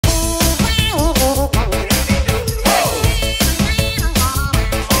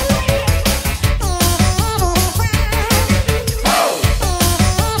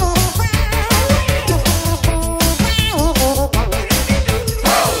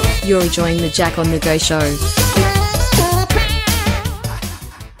You're enjoying the Jack on the Go show.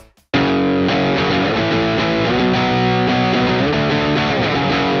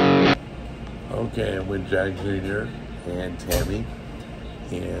 Okay, I'm with Jack Jr. and Tammy,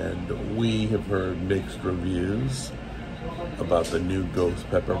 and we have heard mixed reviews about the new ghost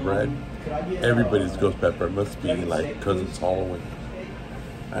pepper bread. Everybody's ghost pepper must be like because it's Halloween.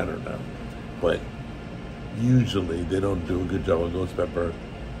 I don't know, but usually they don't do a good job with ghost pepper.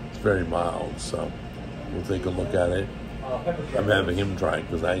 It's very mild, so we'll take a look at it. I'm having him try it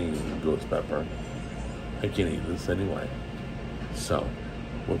because I ain't eating ghost pepper. I can't eat this anyway. So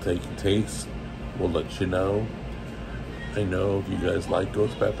we'll take a taste. We'll let you know. I know if you guys like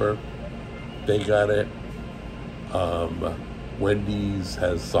ghost pepper, they got it. Wendy's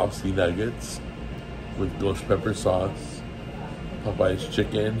has saucy nuggets with ghost pepper sauce. Popeye's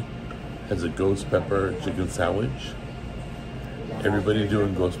Chicken has a ghost pepper chicken sandwich. Everybody's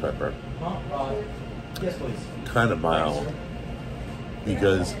doing ghost pepper. Kind of mild,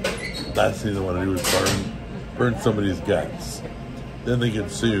 because last thing they want to do is burn somebody's guts. Then they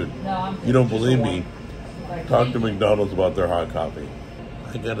get sued. You don't believe me? Talk to McDonald's about their hot coffee.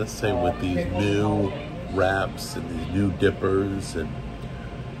 I gotta say, with these new wraps and these new dippers, and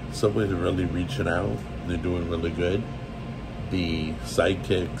Subway's really reaching out. They're doing really good. The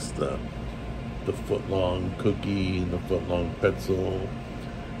sidekicks, the foot-long cookie, and the foot-long pretzel,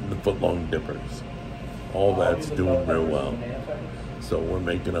 and the foot-long dippers. All that's doing real well. So we're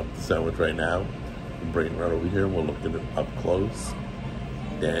making up the sandwich right now. We'll bring it right over here. We'll look at it up close.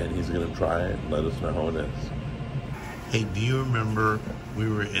 And he's gonna try it and let us know how it is. Hey, do you remember we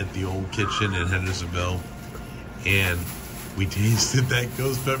were at the old kitchen in Hendersonville and we tasted that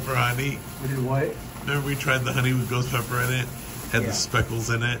ghost pepper honey? We did what? Remember we tried the honey with ghost pepper in it? Had the speckles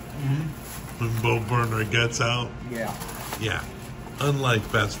in it? Mm-hmm. We both burned our guts out? Yeah. Yeah. Unlike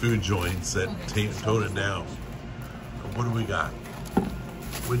fast food joints that tone it down. What do we got?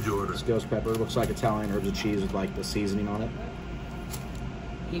 What'd you order? It's ghost pepper. Looks like Italian herbs and cheese with like the seasoning on it.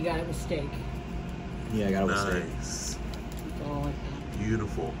 You got it with steak. Yeah, I got it with steak. Nice. It's all like that.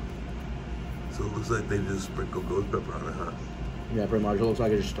 Beautiful. So it looks like they just sprinkle ghost pepper on it, huh? Yeah, pretty much. It looks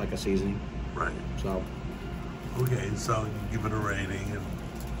like it's just like a seasoning. Right. So. Okay, so give it a rating and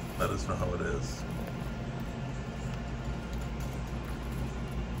let us know how it is.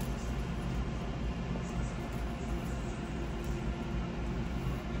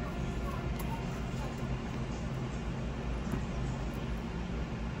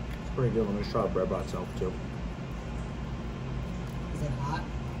 Pretty good. Let me try the bread by itself too. Is it hot?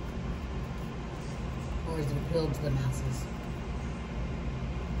 Or is it appealed to the masses?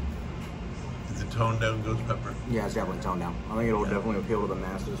 Is it toned down ghost pepper? Yeah, it's definitely toned down. I think it'll definitely appeal to the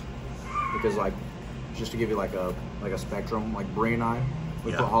masses, because like, just to give you like a spectrum, like Brie and I,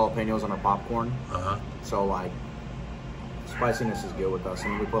 we put jalapenos on our popcorn. So like, spiciness is good with us,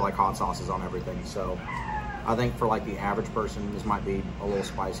 and we put like hot sauces on everything. So I think for like the average person, this might be a little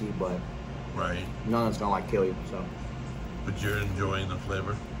spicy, but none that's gonna like kill you. So. But you're enjoying the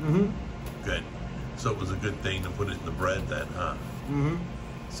flavor? Mm-hmm. Good. So it was a good thing to put it in the bread then, huh? Mm-hmm.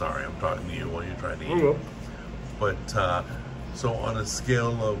 Sorry, I'm talking to you while you're trying to eat. Mm-hmm. But, so on a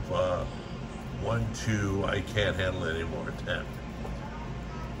scale of 1 to I can't handle it anymore, 10.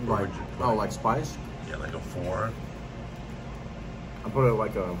 Like, oh, like spice? Yeah, like a 4. I put it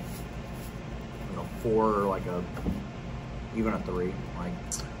like a 4 or like even a 3. Like,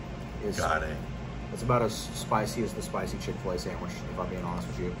 got it. It's about as spicy as the spicy Chick-fil-A sandwich, if I'm being honest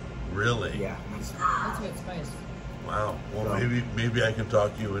with you. Really? Yeah. That's good spice. Wow. Well, maybe I can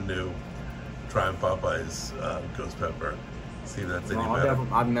talk you into trying Popeye's ghost pepper. See if that's any better.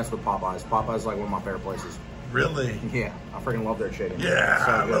 I'd mess with Popeyes. Popeyes is like one of my favorite places. Really? Yeah. I freaking love their chicken. Yeah,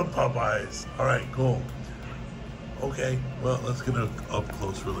 I love Popeyes. All right, cool. Okay, well, let's get it up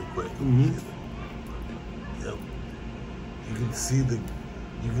close really quick. Yep. You can see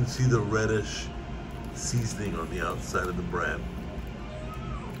the reddish seasoning on the outside of the bread.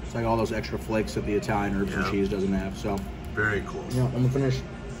 It's like all those extra flakes that the Italian herbs and cheese doesn't have. So very cool. Yeah, I'm gonna finish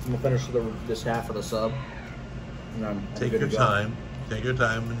this half of the sub. Take your time. Take your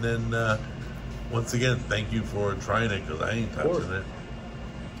time, and then once again, thank you for trying it, because I ain't touching it.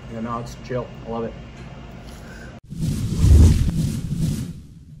 Yeah, no, it's chill. I love it.